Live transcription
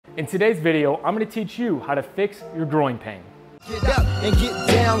In today's video, I'm going to teach you how to fix your groin pain. Get up and get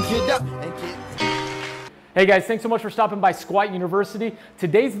down, get up and get. Hey guys, thanks so much for stopping by Squat University.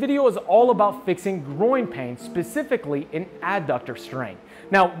 Today's video is all about fixing groin pain, specifically an adductor strain.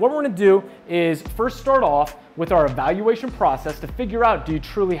 Now, what we're going to do is first start off with our evaluation process to figure out, do you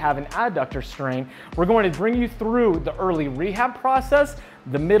truly have an adductor strain? We're going to bring you through the early rehab process,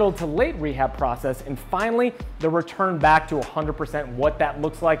 the middle to late rehab process, and finally the return back to 100%, what that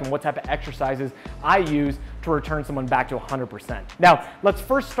looks like and what type of exercises I use to return someone back to 100%. Now, let's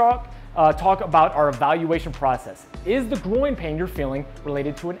first talk about our evaluation process. Is the groin pain you're feeling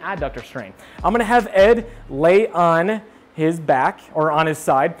related to an adductor strain? I'm gonna have Ed lay on his back or on his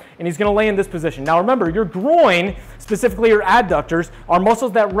side, and he's gonna lay in this position. Now remember, your groin, specifically your adductors, are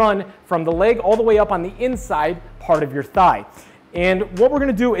muscles that run from the leg all the way up on the inside part of your thigh. And what we're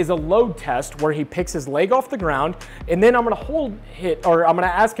gonna do is a load test where he picks his leg off the ground, and then I'm gonna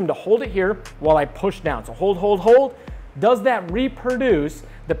ask him to hold it here while I push down. So hold, hold, hold. Does that reproduce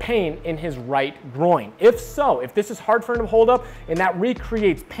the pain in his right groin? If so, if this is hard for him to hold up and that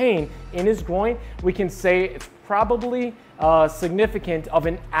recreates pain in his groin, we can say it's probably significant of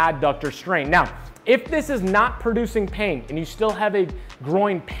an adductor strain. Now, if this is not producing pain and you still have a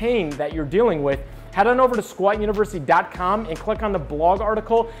groin pain that you're dealing with, head on over to squatuniversity.com and click on the blog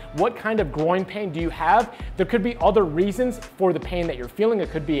article. What kind of groin pain do you have? There could be other reasons for the pain that you're feeling. It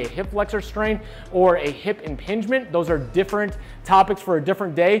could be a hip flexor strain or a hip impingement. Those are different topics for a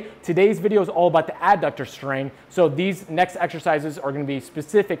different day. Today's video is all about the adductor strain. So these next exercises are going to be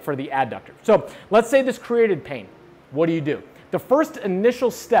specific for the adductor. So let's say this created pain. What do you do? The first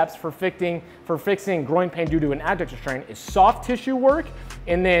initial steps for fixing groin pain due to an adductor strain is soft tissue work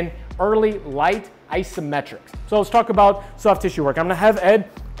and then early light isometrics. So let's talk about soft tissue work. I'm gonna have Ed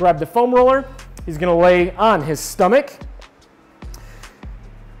grab the foam roller. He's gonna lay on his stomach.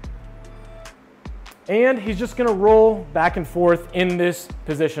 And he's just gonna roll back and forth in this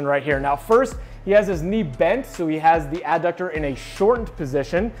position right here. Now first, he has his knee bent, so he has the adductor in a shortened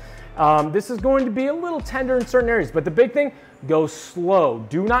position. This is going to be a little tender in certain areas, but the big thing, go slow.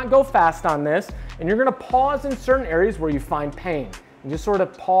 Do not go fast on this. And you're gonna pause in certain areas where you find pain. And just sort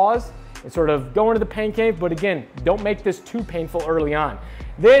of pause and sort of go into the pain cave, but again, don't make this too painful early on.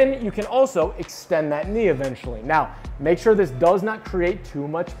 Then you can also extend that knee eventually. Now, make sure this does not create too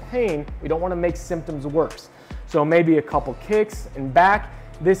much pain. We don't wanna make symptoms worse. So maybe a couple kicks and back.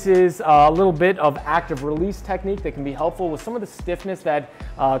 This is a little bit of active release technique that can be helpful with some of the stiffness that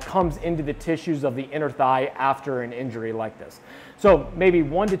comes into the tissues of the inner thigh after an injury like this. So maybe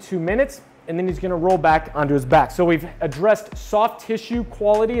 1 to 2 minutes, and then he's gonna roll back onto his back. So we've addressed soft tissue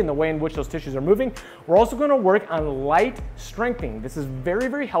quality and the way in which those tissues are moving. We're also gonna work on light strengthening. This is very,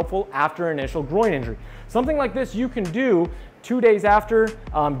 very helpful after initial groin injury. Something like this you can do 2 days after,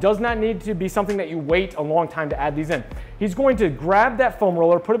 does not need to be something that you wait a long time to add these in. He's going to grab that foam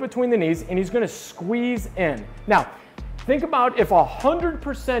roller, put it between the knees, and he's gonna squeeze in. Now, think about if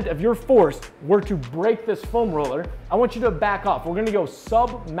 100% of your force were to break this foam roller. I want you to back off. We're gonna go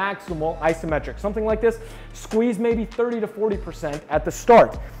sub-maximal isometric, something like this. Squeeze maybe 30 to 40% at the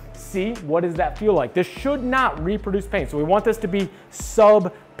start. See, what does that feel like? This should not reproduce pain. So we want this to be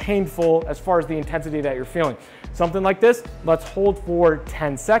sub-painful as far as the intensity that you're feeling. Something like this, let's hold for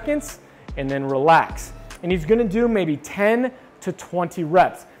 10 seconds and then relax. And he's gonna do maybe 10 to 20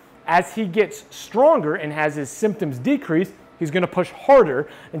 reps. As he gets stronger and has his symptoms decrease, he's gonna push harder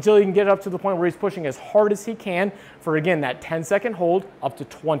until he can get up to the point where he's pushing as hard as he can for, again, that 10-second hold up to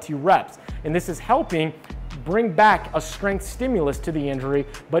 20 reps. And this is helping bring back a strength stimulus to the injury,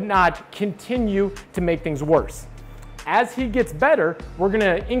 but not continue to make things worse. As he gets better, we're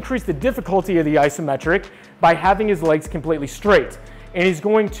gonna increase the difficulty of the isometric by having his legs completely straight. And he's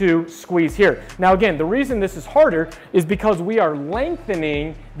going to squeeze here. Now again, the reason this is harder is because we are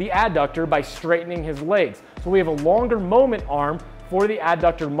lengthening the adductor by straightening his legs. So we have a longer moment arm for the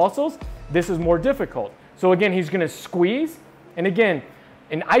adductor muscles. This is more difficult. So again, he's gonna squeeze. And again,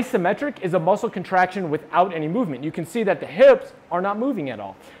 an isometric is a muscle contraction without any movement. You can see that the hips are not moving at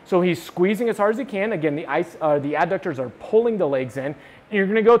all. So he's squeezing as hard as he can. Again, the adductors are pulling the legs in. And you're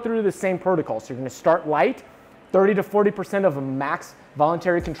gonna go through the same protocol. So you're gonna start light, 30 to 40% of a max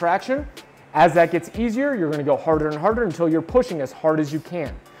voluntary contraction. As that gets easier, you're gonna go harder and harder until you're pushing as hard as you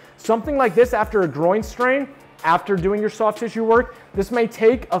can. Something like this after a groin strain, after doing your soft tissue work, this may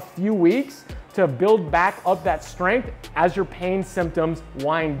take a few weeks to build back up that strength as your pain symptoms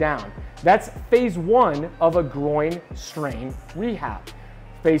wind down. That's phase 1 of a groin strain rehab.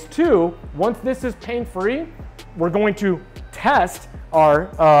 Phase 2, once this is pain-free, we're going to test our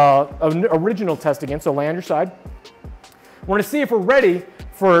original test again, so lay on your side. We're gonna see if we're ready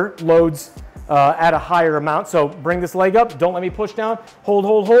for loads at a higher amount. So bring this leg up, don't let me push down, hold,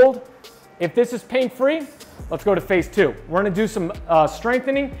 hold, hold. If this is pain-free, let's go to phase 2. We're gonna do some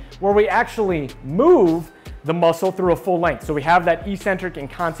strengthening where we actually move the muscle through a full length. So we have that eccentric and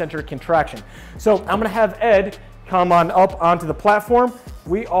concentric contraction. So I'm gonna have Ed come on up onto the platform.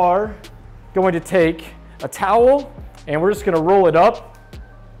 We are going to take a towel and we're just gonna roll it up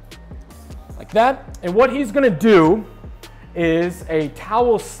like that. And what he's gonna do is a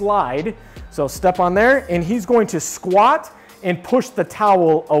towel slide. So step on there and he's going to squat and push the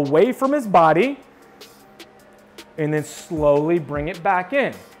towel away from his body and then slowly bring it back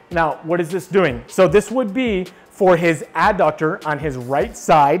in. Now, what is this doing? So this would be for his adductor on his right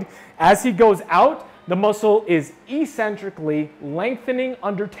side. As he goes out, the muscle is eccentrically lengthening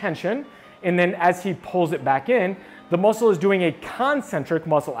under tension. And then as he pulls it back in, the muscle is doing a concentric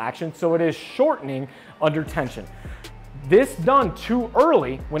muscle action. So it is shortening under tension. This done too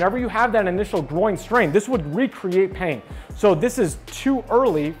early, whenever you have that initial groin strain, this would recreate pain. So this is too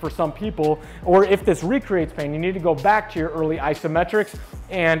early for some people, or if this recreates pain, you need to go back to your early isometrics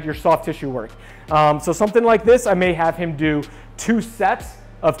and your soft tissue work. So something like this, I may have him do 2 sets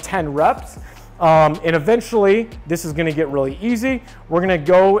of 10 reps. And eventually, this is gonna get really easy. We're gonna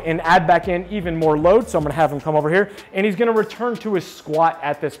go and add back in even more load. So I'm gonna have him come over here and he's gonna return to his squat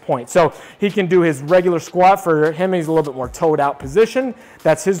at this point. So he can do his regular squat. For him, he's a little bit more toed out position.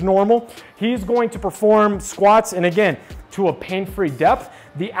 That's his normal. He's going to perform squats, and again, to a pain-free depth.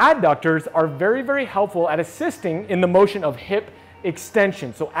 The adductors are very, very helpful at assisting in the motion of hip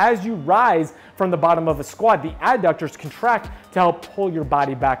extension. So as you rise from the bottom of a squat, the adductors contract to help pull your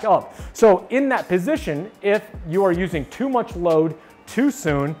body back up. So in that position, if you are using too much load too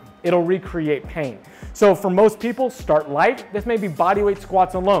soon, it'll recreate pain. So for most people, start light. This may be bodyweight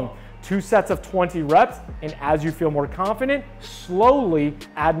squats alone. 2 sets of 20 reps, and as you feel more confident, slowly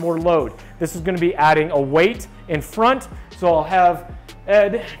add more load. This is gonna be adding a weight in front. So I'll have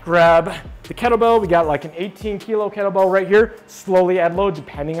Ed grab the kettlebell. We got like an 18-kilo kettlebell right here. Slowly add load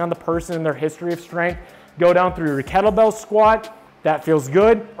depending on the person and their history of strength. Go down through your kettlebell squat. That feels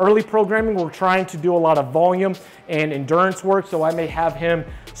good. Early programming, we're trying to do a lot of volume and endurance work, so I may have him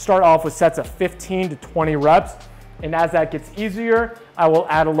start off with sets of 15 to 20 reps. And as that gets easier, I will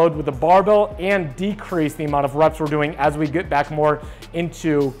add a load with the barbell and decrease the amount of reps we're doing as we get back more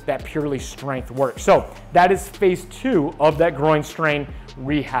into that purely strength work. So that is phase 2 of that groin strain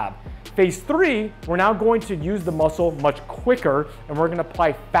rehab. Phase 3, we're now going to use the muscle much quicker and we're gonna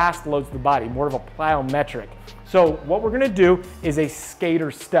apply fast loads to the body, more of a plyometric. So what we're gonna do is a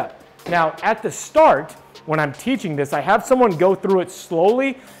skater step. Now at the start, when I'm teaching this, I have someone go through it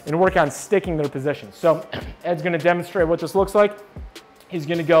slowly and work on sticking their position. So Ed's gonna demonstrate what this looks like. He's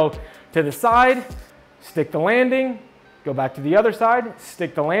gonna go to the side, stick the landing, go back to the other side,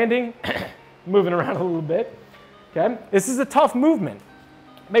 stick the landing, moving around a little bit, okay? This is a tough movement.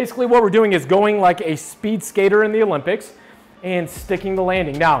 Basically what we're doing is going like a speed skater in the Olympics and sticking the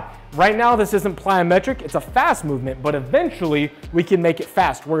landing. Now, right now this isn't plyometric, it's a fast movement, but eventually we can make it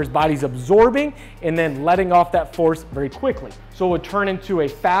fast where his body's absorbing and then letting off that force very quickly. So it would turn into a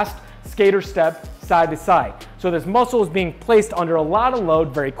fast skater step side to side. So this muscle is being placed under a lot of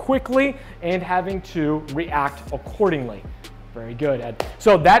load very quickly and having to react accordingly. Very good, Ed.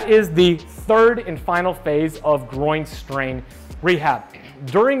 So that is the 3rd and final phase of groin strain rehab.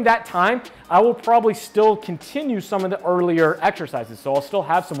 During that time, I will probably still continue some of the earlier exercises. So I'll still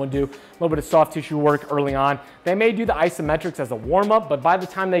have someone do a little bit of soft tissue work early on. They may do the isometrics as a warm-up, but by the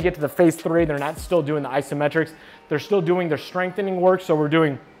time they get to the phase 3, they're not still doing the isometrics. They're still doing their strengthening work. So we're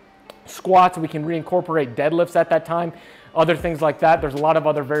doing squats. We can reincorporate deadlifts at that time. Other things like that. There's a lot of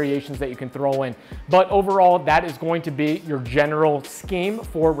other variations that you can throw in. But overall, that is going to be your general scheme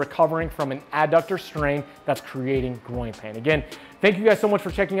for recovering from an adductor strain that's creating groin pain. Again, thank you guys so much for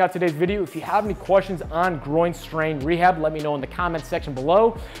checking out today's video. If you have any questions on groin strain rehab, let me know in the comment section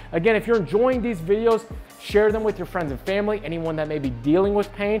below. Again, if you're enjoying these videos, share them with your friends and family, anyone that may be dealing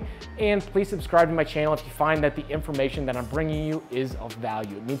with pain, and please subscribe to my channel if you find that the information that I'm bringing you is of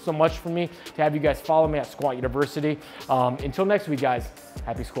value. It means so much for me to have you guys follow me at Squat University. Until next week, guys,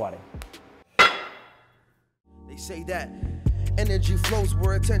 happy squatting. They say that energy flows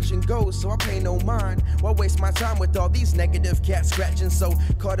where attention goes, so I pay no mind. Why waste my time with all these negative cats scratching? So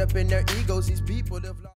caught up in their egos, these people have lost.